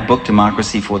similarly in my book,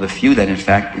 Democracy for the Few, that in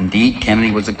fact, indeed, Kennedy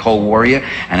was a Cold Warrior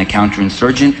and a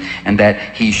counterinsurgent, and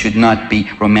that he should not be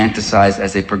romanticized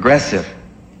as a progressive.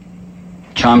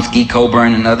 Chomsky,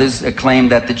 Coburn, and others claim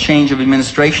that the change of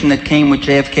administration that came with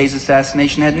JFK's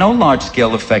assassination had no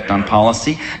large-scale effect on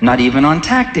policy, not even on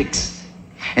tactics.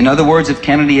 In other words, if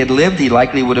Kennedy had lived, he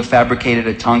likely would have fabricated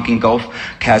a Tonkin Gulf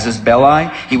casus belli.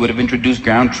 He would have introduced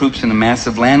ground troops in a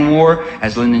massive land war,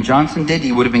 as Lyndon Johnson did.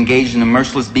 He would have engaged in the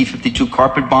merciless B-52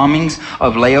 carpet bombings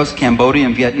of Laos, Cambodia,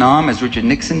 and Vietnam, as Richard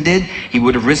Nixon did. He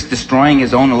would have risked destroying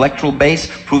his own electoral base,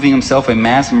 proving himself a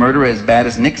mass murderer as bad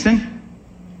as Nixon.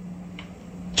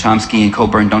 Chomsky and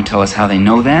Coburn don't tell us how they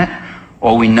know that.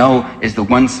 All we know is the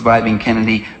one surviving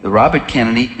Kennedy, the Robert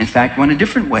Kennedy, in fact went a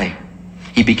different way.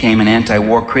 He became an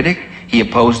anti-war critic. He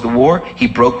opposed the war. He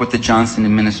broke with the Johnson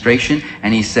administration,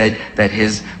 and he said that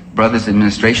his brother's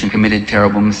administration committed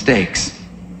terrible mistakes.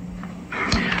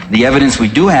 The evidence we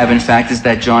do have, in fact, is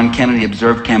that John Kennedy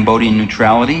observed Cambodian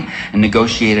neutrality and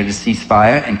negotiated a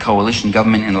ceasefire and coalition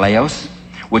government in Laos,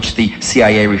 which the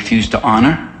CIA refused to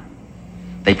honor.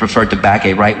 They preferred to back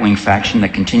a right-wing faction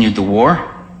that continued the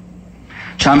war.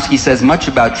 Chomsky says much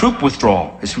about troop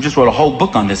withdrawal. He just wrote a whole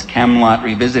book on this, Camelot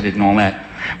Revisited and all that.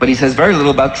 But he says very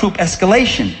little about troop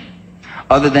escalation,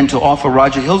 other than to offer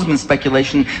Roger Hilsman's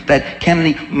speculation that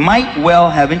Kennedy might well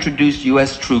have introduced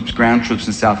U.S. troops, ground troops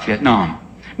in South Vietnam.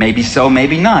 Maybe so,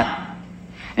 maybe not.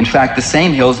 In fact, the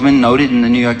same Hilsman noted in the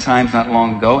New York Times not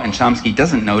long ago, and Chomsky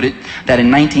doesn't note it, that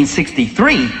in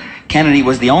 1963, Kennedy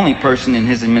was the only person in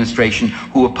his administration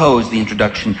who opposed the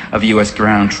introduction of U.S.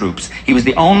 ground troops. He was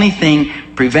the only thing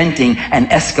preventing an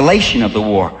escalation of the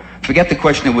war. Forget the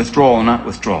question of withdrawal or not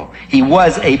withdrawal. He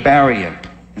was a barrier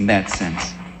in that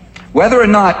sense. Whether or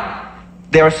not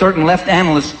there are certain left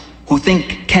analysts who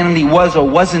think Kennedy was or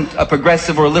wasn't a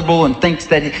progressive or a liberal and thinks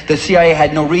that the CIA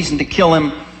had no reason to kill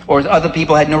him or other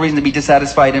people had no reason to be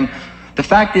dissatisfied with him, the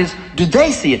fact is, do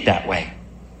they see it that way?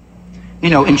 You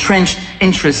know, entrenched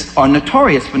interests are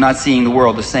notorious for not seeing the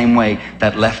world the same way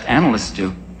that left analysts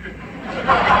do.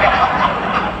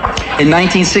 In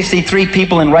 1963,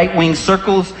 people in right-wing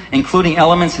circles, including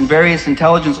elements in various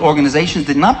intelligence organizations,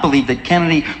 did not believe that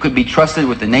Kennedy could be trusted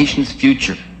with the nation's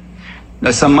future.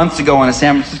 Now, some months ago on a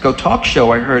San Francisco talk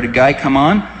show, I heard a guy come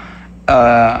on,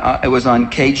 it was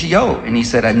on KGO, and he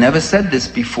said, I've never said this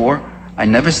before, I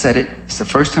never said it, it's the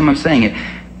first time I'm saying it,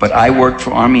 but I worked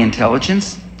for Army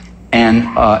Intelligence, and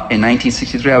in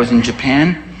 1963 I was in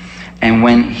Japan, and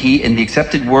the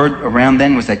accepted word around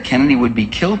then was that Kennedy would be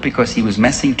killed because he was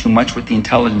messing too much with the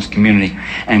intelligence community.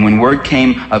 And when word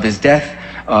came of his death,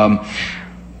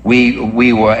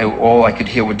 we were, all I could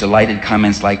hear were delighted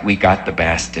comments like, we got the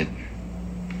bastard.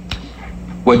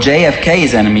 What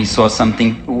JFK's enemies saw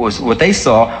what they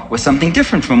saw was something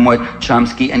different from what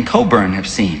Chomsky and Coburn have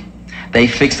seen. They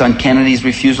fixed on Kennedy's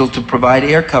refusal to provide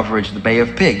air coverage to the Bay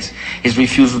of Pigs, his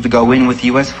refusal to go in with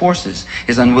U.S. forces,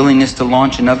 his unwillingness to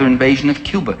launch another invasion of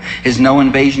Cuba, his no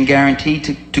invasion guarantee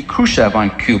to Khrushchev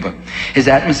on Cuba, his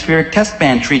atmospheric test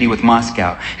ban treaty with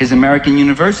Moscow, his American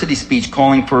University speech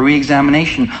calling for a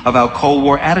re-examination of our Cold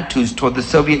War attitudes toward the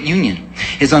Soviet Union,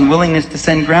 his unwillingness to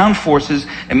send ground forces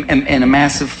in a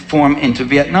massive form into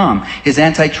Vietnam, his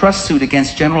antitrust suit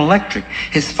against General Electric,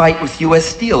 his fight with U.S.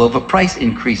 Steel over price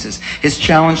increases, his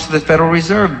challenge to the Federal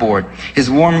Reserve Board, his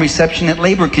warm reception at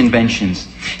labor conventions,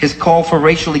 his call for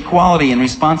racial equality and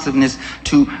responsiveness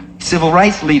to civil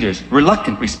rights leaders,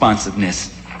 reluctant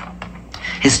responsiveness,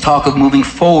 his talk of moving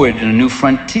forward in a new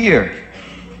frontier.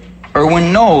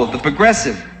 Erwin Knoll, the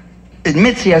progressive,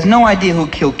 admits he has no idea who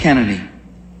killed Kennedy.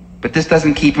 But this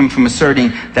doesn't keep him from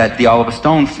asserting that the Oliver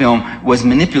Stone film was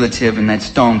manipulative and that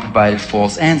Stone provided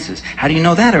false answers. How do you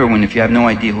know that, Erwin, if you have no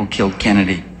idea who killed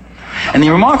Kennedy? And the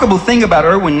remarkable thing about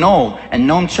Erwin Knoll and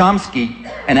Noam Chomsky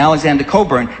and Alexander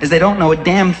Coburn is they don't know a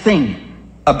damn thing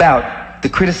about the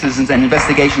criticisms and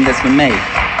investigation that's been made.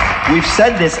 We've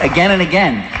said this again and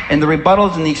again. In the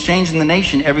rebuttals and the exchange in the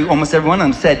Nation, almost every one of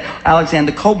them said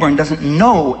Alexander Coburn doesn't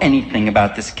know anything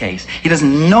about this case. He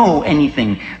doesn't know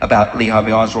anything about Lee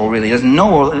Harvey Oswald, really. He doesn't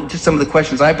know just some of the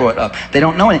questions I brought up. They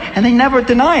don't know anything, and they never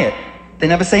deny it. They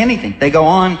never say anything. They go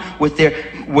on with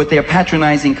their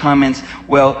patronizing comments.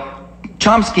 Well,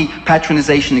 Chomsky,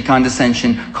 patronization and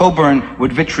condescension. Coburn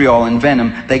with vitriol and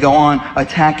venom. They go on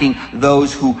attacking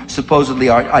those who supposedly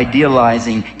are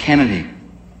idealizing Kennedy.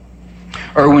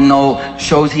 Erwin Knoll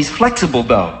shows he's flexible,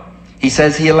 though. He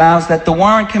says he allows that the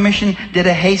Warren Commission did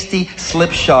a hasty,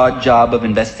 slipshod job of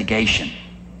investigation.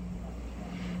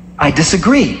 I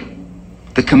disagree.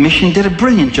 The Commission did a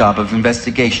brilliant job of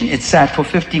investigation. It sat for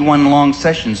 51 long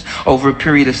sessions over a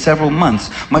period of several months,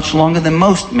 much longer than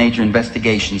most major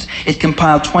investigations. It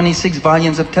compiled 26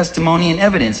 volumes of testimony and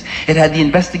evidence. It had the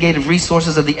investigative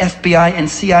resources of the FBI and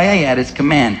CIA at its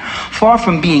command. Far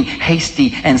from being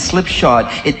hasty and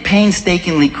slipshod, it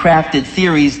painstakingly crafted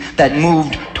theories that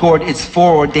moved toward its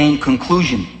foreordained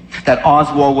conclusion, that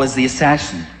Oswald was the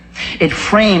assassin. It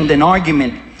framed an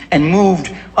argument and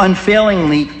moved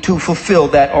unfailingly to fulfill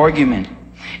that argument.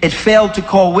 It failed to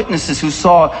call witnesses who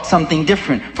saw something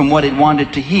different from what it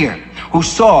wanted to hear,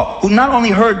 who not only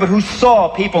heard, but who saw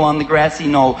people on the grassy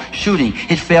knoll shooting.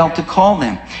 It failed to call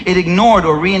them. It ignored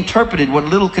or reinterpreted what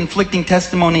little conflicting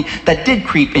testimony that did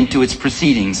creep into its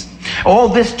proceedings. All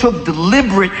this took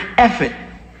deliberate effort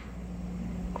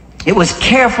It was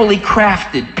carefully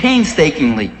crafted,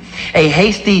 painstakingly. A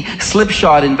hasty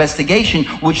slipshod investigation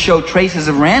would show traces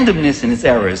of randomness in its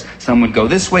errors. Some would go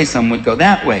this way, some would go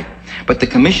that way. But the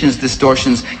Commission's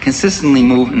distortions consistently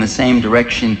move in the same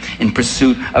direction in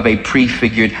pursuit of a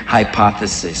prefigured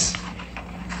hypothesis.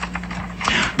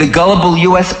 The gullible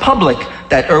U.S. public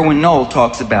that Erwin Knoll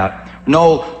talks about.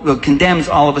 Knoll condemns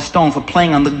Oliver Stone for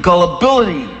playing on the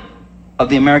gullibility of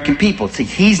the American people. See,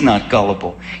 he's not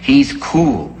gullible. He's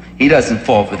cool. He doesn't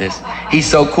fall for this. He's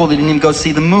so cool he didn't even go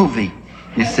see the movie,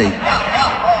 you see.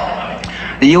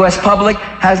 The U.S. public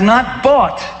has not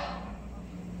bought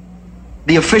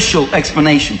the official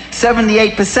explanation.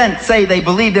 78% say they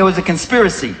believe there was a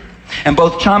conspiracy. And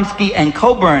both Chomsky and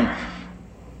Coburn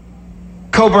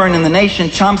in The Nation,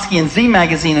 Chomsky in Z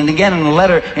Magazine, and again in a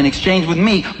letter in exchange with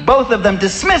me, both of them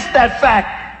dismissed that fact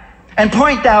and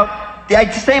point out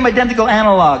the same identical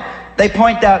analog. They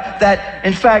point out that,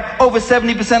 in fact, over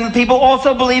 70% of the people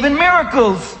also believe in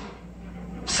miracles.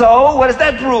 So, what does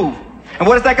that prove? And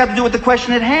what does that got to do with the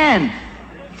question at hand?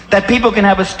 That people can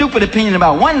have a stupid opinion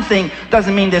about one thing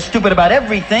doesn't mean they're stupid about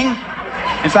everything.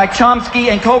 In fact, Chomsky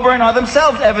and Coburn are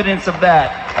themselves evidence of that.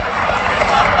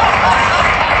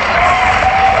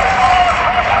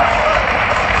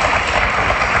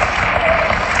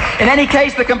 In any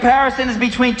case, the comparison is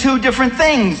between two different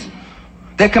things.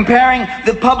 They're comparing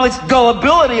the public's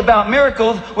gullibility about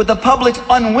miracles with the public's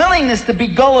unwillingness to be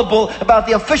gullible about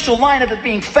the official line of it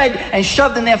being fed and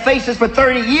shoved in their faces for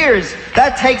 30 years.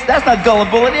 That's not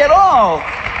gullibility at all.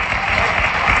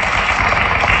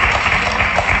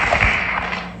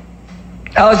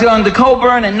 Alexander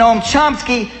Coburn and Noam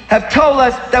Chomsky have told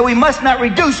us that we must not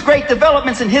reduce great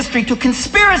developments in history to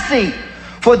conspiracy,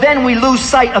 for then we lose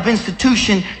sight of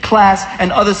institution, class,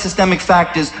 and other systemic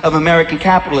factors of American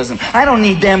capitalism. I don't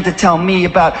need them to tell me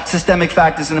about systemic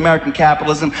factors in American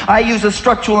capitalism. I use a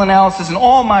structural analysis in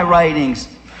all my writings.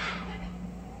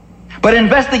 But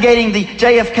investigating the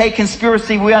JFK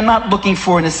conspiracy, we are not looking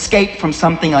for an escape from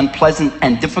something unpleasant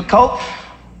and difficult.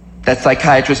 That's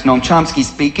psychiatrist Noam Chomsky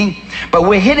speaking. But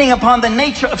we're hitting upon the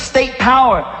nature of state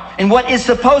power in what is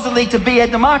supposedly to be a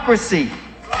democracy.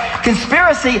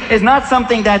 Conspiracy is not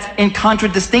something that's in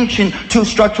contradistinction to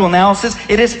structural analysis.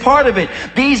 It is part of it.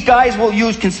 These guys will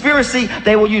use conspiracy,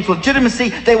 they will use legitimacy,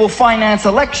 they will finance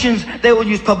elections, they will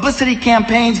use publicity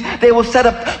campaigns, they will set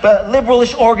up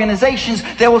liberalish organizations,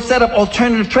 they will set up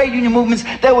alternative trade union movements,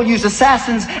 they will use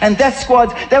assassins and death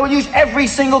squads, they will use every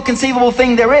single conceivable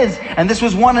thing there is. And this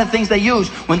was one of the things they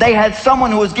used. When they had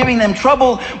someone who was giving them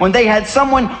trouble, when they had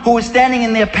someone who was standing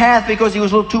in their path because he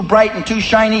was a little too bright and too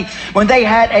shiny, when they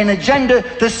had an agenda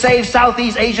to save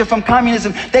Southeast Asia from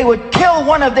communism, they would kill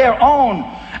one of their own.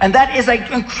 And that is a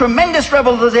tremendous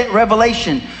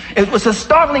revelation. It was a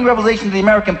startling revelation to the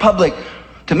American public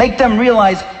to make them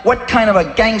realize what kind of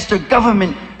a gangster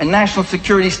government and national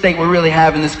security state we really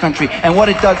have in this country and what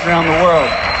it does around the world.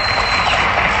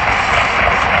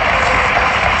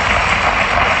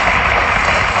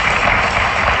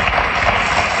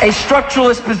 A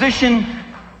structuralist position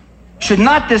should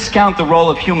not discount the role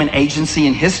of human agency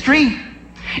in history.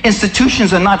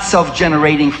 Institutions are not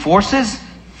self-generating forces.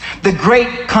 The great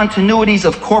continuities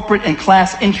of corporate and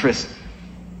class interests,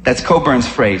 that's Coburn's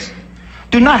phrase,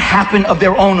 do not happen of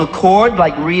their own accord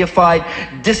like reified,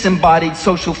 disembodied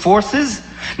social forces.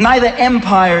 Neither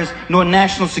empires nor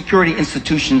national security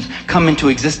institutions come into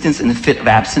existence in a fit of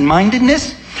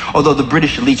absent-mindedness. Although the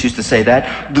British elites used to say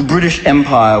that, the British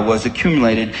Empire was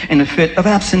accumulated in a fit of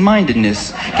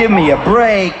absent-mindedness. Give me a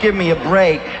break,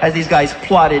 as these guys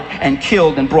plotted and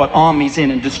killed and brought armies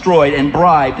in and destroyed and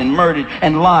bribed and murdered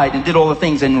and lied and did all the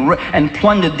things and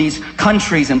plundered these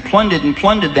countries and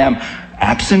plundered them.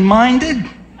 Absent-minded?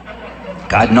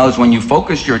 God knows when you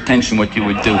focus your attention what you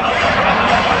would do.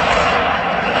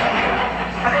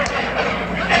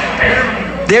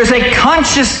 There's a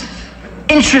conscious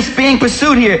interest being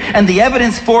pursued here, and the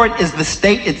evidence for it is the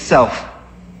state itself.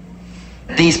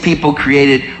 These people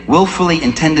created willfully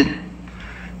intended,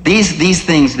 these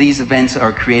events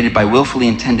are created by willfully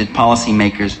intended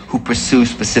policymakers who pursue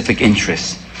specific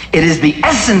interests. It is the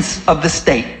essence of the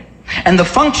state and the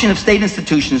function of state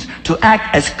institutions to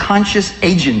act as conscious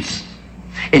agents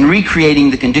in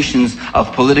recreating the conditions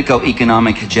of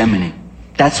politico-economic hegemony.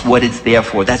 That's what it's there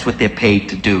for. That's what they're paid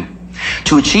to do.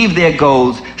 To achieve their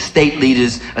goals, state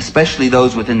leaders, especially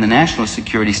those within the national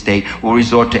security state, will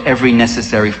resort to every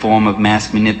necessary form of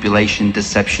mass manipulation,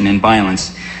 deception, and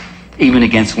violence, even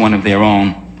against one of their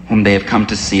own, whom they have come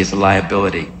to see as a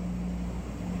liability.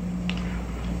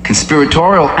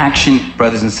 Conspiratorial action,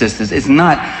 brothers and sisters, is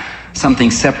not something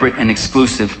separate and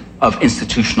exclusive of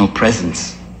institutional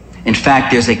presence. In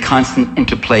fact, there's a constant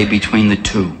interplay between the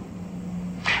two.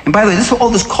 And by the way, all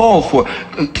this call for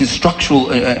structural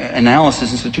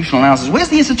analysis, institutional analysis. Where's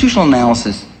the institutional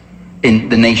analysis in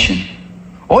the nation?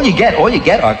 All you get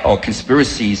are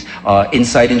conspiracies,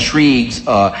 inside intrigues,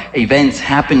 events,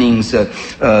 happenings,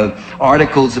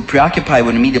 articles that preoccupy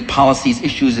with immediate policies,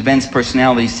 issues, events,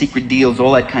 personalities, secret deals,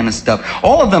 all that kind of stuff.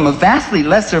 All of them of vastly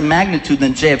lesser magnitude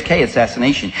than JFK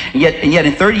assassination. And yet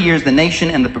in 30 years, The Nation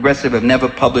and The Progressive have never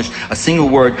published a single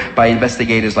word by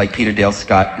investigators like Peter Dale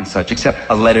Scott and such, except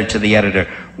a letter to the editor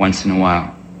once in a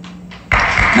while.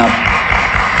 Now,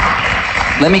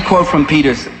 let me quote from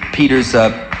Peter's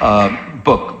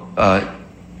book,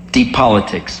 Deep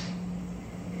Politics.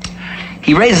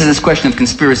 He raises this question of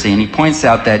conspiracy, and he points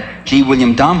out that G.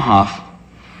 William Domhoff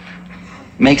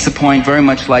makes a point very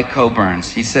much like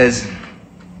Coburn's. He says,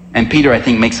 and Peter, I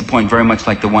think, makes a point very much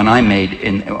like the one I made,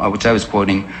 which I was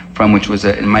quoting from, which was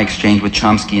in my exchange with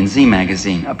Chomsky in Z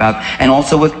Magazine, and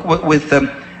also with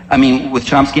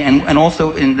Chomsky, and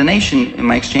also in The Nation, in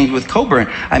my exchange with Coburn.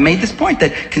 I made this point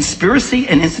that conspiracy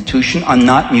and institution are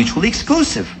not mutually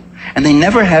exclusive. And they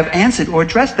never have answered or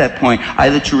addressed that point,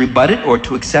 either to rebut it or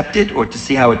to accept it or to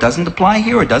see how it doesn't apply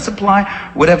here or does apply,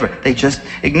 whatever. They just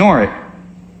ignore it.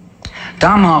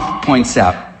 Domhoff points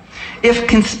out, if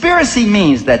conspiracy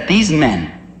means that these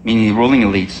men, meaning the ruling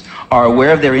elites, are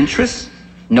aware of their interests,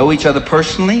 know each other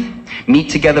personally, meet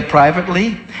together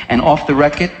privately and off the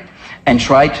record, and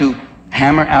try to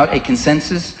hammer out a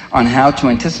consensus on how to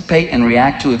anticipate and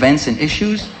react to events and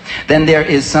issues, then there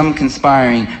is some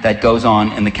conspiring that goes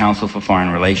on in the Council for Foreign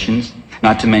Relations,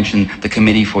 not to mention the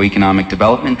Committee for Economic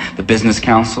Development, the Business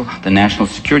Council, the National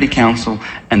Security Council,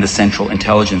 and the Central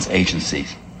Intelligence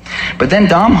Agencies. But then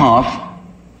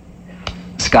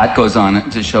Scott goes on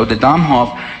to show that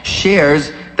Domhoff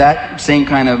shares that same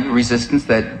kind of resistance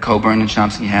that Coburn and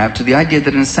Chomsky have to the idea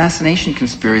that an assassination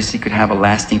conspiracy could have a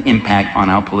lasting impact on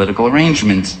our political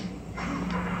arrangements.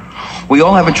 We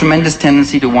all have a tremendous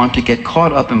tendency to want to get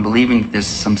caught up in believing that there's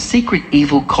some secret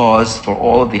evil cause for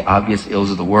all of the obvious ills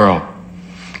of the world.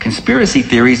 Conspiracy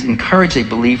theories encourage a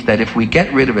belief that if we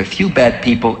get rid of a few bad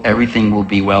people, everything will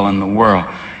be well in the world.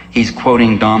 He's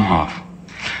quoting Domhoff.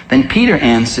 Then Peter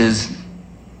answers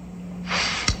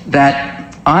that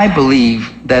I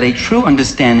believe that a true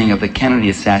understanding of the Kennedy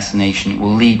assassination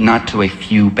will lead not to a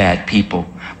few bad people,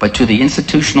 but to the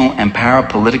institutional and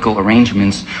parapolitical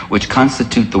arrangements which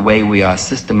constitute the way we are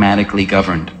systematically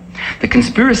governed. The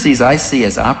conspiracies I see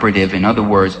as operative, in other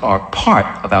words, are part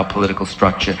of our political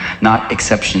structure, not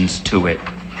exceptions to it.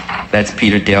 That's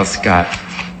Peter Dale Scott.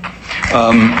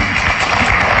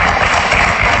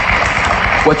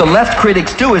 What the left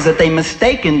critics do is that they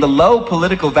mistaken the low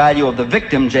political value of the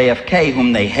victim, JFK,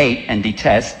 whom they hate and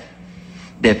detest.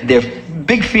 Their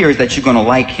big fear is that you're going to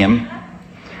like him,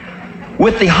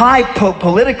 with the high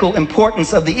political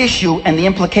importance of the issue and the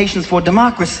implications for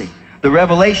democracy, the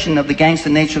revelation of the gangster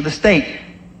nature of the state.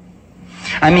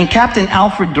 I mean, Captain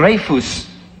Alfred Dreyfus,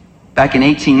 back in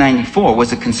 1894,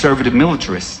 was a conservative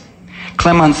militarist.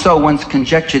 Clemenceau once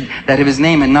conjectured that if his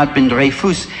name had not been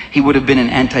Dreyfus, he would have been an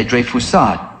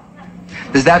anti-Dreyfusard.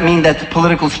 Does that mean that the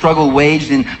political struggle waged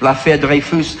in L'Affaire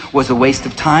Dreyfus was a waste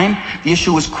of time? The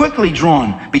issue was quickly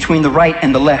drawn between the right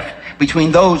and the left,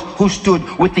 between those who stood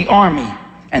with the army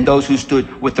and those who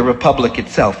stood with the republic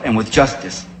itself and with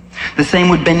justice. The same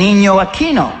with Benigno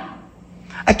Aquino.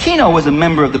 Aquino was a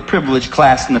member of the privileged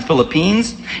class in the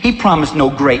Philippines. He promised no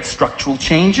great structural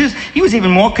changes. He was even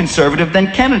more conservative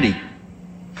than Kennedy.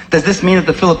 Does this mean that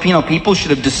the Filipino people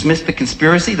should have dismissed the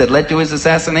conspiracy that led to his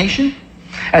assassination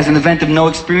as an event of no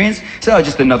experience? So,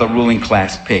 just another ruling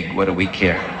class pig, what do we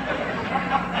care?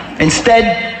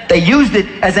 Instead, they used it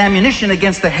as ammunition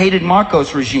against the hated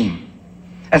Marcos regime,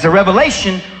 as a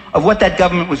revelation of what that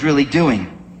government was really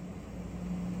doing.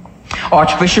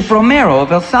 Archbishop Romero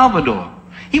of El Salvador.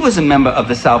 He was a member of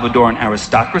the Salvadoran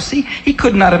aristocracy. He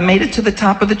could not have made it to the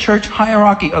top of the church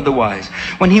hierarchy otherwise.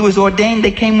 When he was ordained,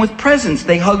 they came with presents.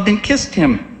 They hugged and kissed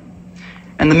him.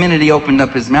 And the minute he opened up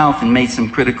his mouth and made some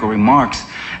critical remarks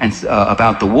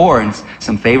about the war and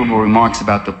some favorable remarks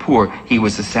about the poor, he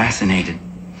was assassinated.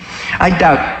 I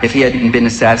doubt if he hadn't been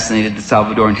assassinated, the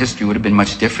Salvadoran history would have been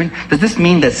much different. Does this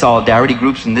mean that solidarity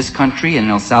groups in this country and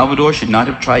in El Salvador should not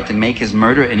have tried to make his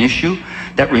murder an issue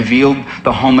that revealed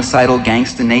the homicidal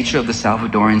gangster nature of the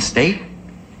Salvadoran state?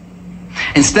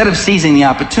 Instead of seizing the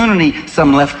opportunity,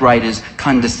 some left-writers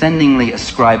condescendingly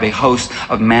ascribe a host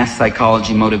of mass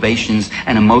psychology motivations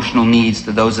and emotional needs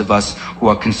to those of us who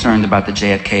are concerned about the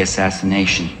JFK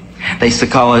assassination. They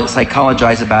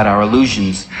psychologize about our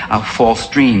illusions, our false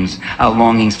dreams, our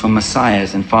longings for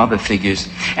messiahs and father figures,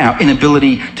 and our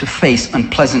inability to face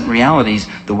unpleasant realities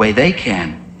the way they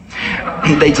can.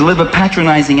 They deliver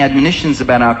patronizing admonitions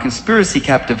about our conspiracy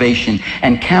captivation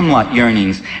and Camelot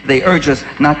yearnings. They urge us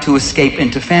not to escape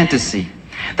into fantasy.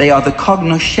 They are the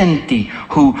cognoscenti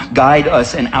who guide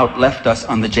us and outleft us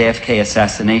on the JFK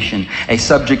assassination, a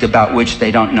subject about which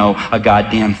they don't know a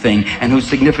goddamn thing, and whose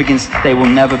significance they will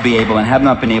never be able and have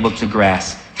not been able to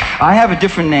grasp. I have a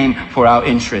different name for our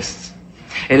interests.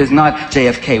 It is not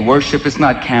JFK worship, it's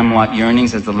not Camelot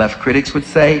yearnings, as the left critics would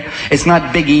say. It's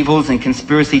not big evils and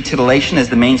conspiracy titillation, as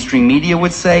the mainstream media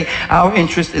would say. Our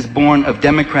interest is born of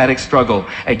democratic struggle,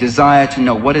 a desire to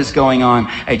know what is going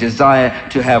on, a desire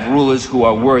to have rulers who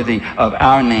are worthy of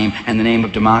our name and the name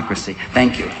of democracy.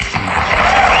 Thank you.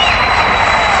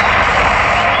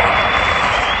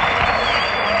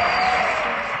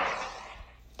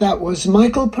 That was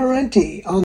Michael Parenti on